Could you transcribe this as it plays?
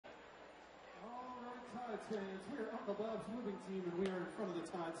Tides fans, we are Uncle Bob's moving team, and we are in front of the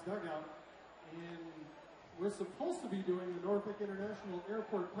Tides dugout. And we're supposed to be doing the Norfolk International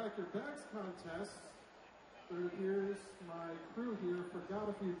Airport Pack Your Bags contest, but it appears my crew here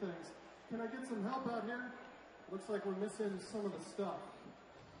forgot a few things. Can I get some help out here? Looks like we're missing some of the stuff.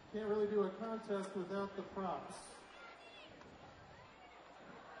 Can't really do a contest without the props.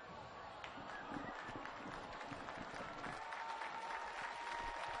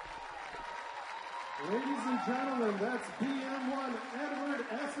 Ladies and gentlemen, that's BM1 Edward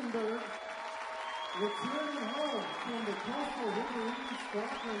Essenberg, returning home from the Coastal Wolverines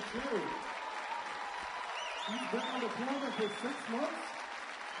Squadron 2. He's been on deployment for 6 months,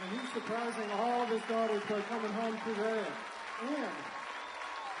 and he's surprising all of his daughters by coming home today. And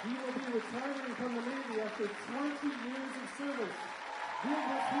he will be retiring from the Navy after 20 years of service. Give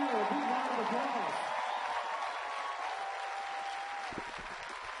this hero a big round of applause.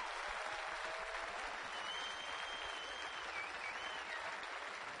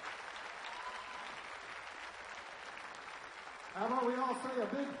 How about we all say a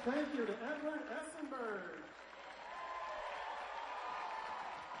big thank you to Edward Essenberg.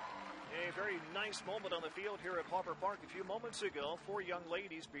 A very nice moment on the field here at Harbor Park a few moments ago. 4 young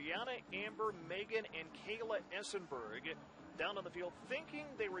ladies, Brianna, Amber, Megan, and Kayla Essenberg, down on the field thinking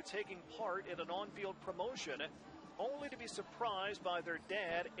they were taking part in an on-field promotion, only to be surprised by their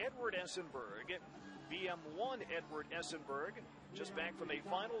dad, Edward Essenberg. BM1 Edward Essenberg, just back from a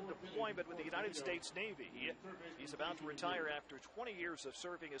final deployment with the United States Navy. He's about to retire after 20 years of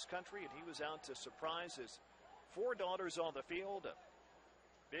serving his country, and he was out to surprise his 4 daughters on the field. A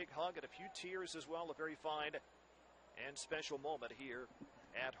big hug and a few tears as well. A very fine and special moment here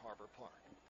at Harbor Park.